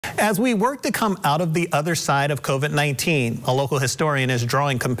As we work to come out of the other side of COVID-19, a local historian is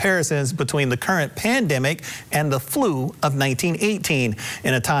drawing comparisons between the current pandemic and the flu of 1918.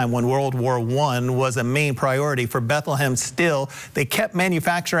 In a time when World War I was a main priority for Bethlehem Steel, they kept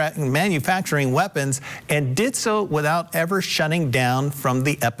manufacturing weapons and did so without ever shutting down from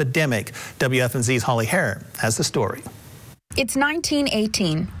the epidemic. WFMZ's Holly Harrer has the story. It's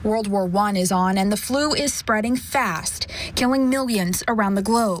 1918. World War I is on and the flu is spreading fast, killing millions around the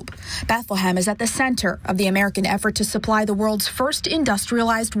globe. Bethlehem is at the center of the American effort to supply the world's first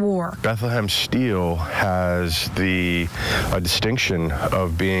industrialized war. Bethlehem Steel has the distinction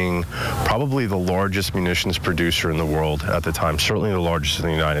of being probably the largest munitions producer in the world at the time, certainly the largest in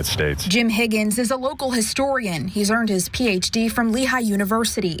the United States. Jim Higgins is a local historian. He's earned his PhD from Lehigh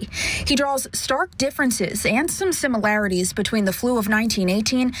University. He draws stark differences and some similarities between the flu of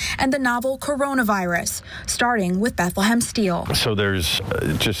 1918 and the novel coronavirus, starting with Bethlehem Steel. So there's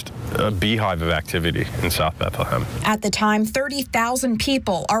just a beehive of activity in South Bethlehem. At the time, 30,000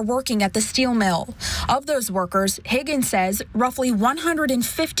 people are working at the steel mill. Of those workers, Higgins says roughly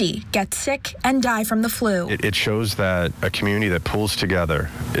 150 get sick and die from the flu. It shows that a community that pulls together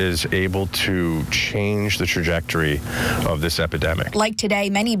is able to change the trajectory of this epidemic. Like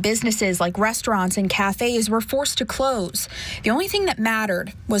today, many businesses like restaurants and cafes were forced to close. The only thing that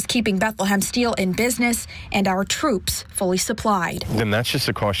mattered was keeping Bethlehem Steel in business and our troops fully supplied. Then that's just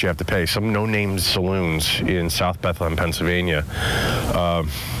the cost you have to pay. Some no-name saloons in South Bethlehem, Pennsylvania,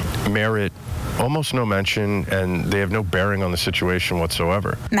 merit almost no mention, and they have no bearing on the situation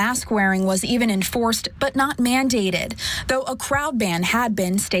whatsoever. Mask wearing was even enforced, but not mandated, though a crowd ban had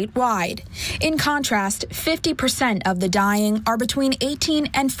been statewide. In contrast, 50% of the dying are between 18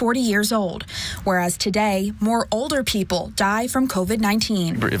 and 40 years old, whereas today, more older people die from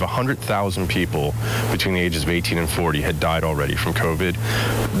COVID-19. If 100,000 people between the ages of 18 and 40 had died already from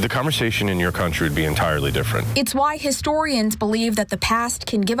COVID, the conversation in your country would be entirely different. It's why historians believe that the past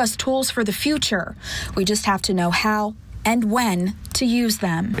can give us tools for the future. We just have to know how and when to use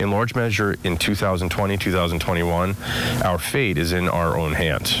them. In large measure, in 2020, 2021, our fate is in our own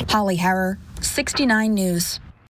hands. Holly Harrer, 69 News.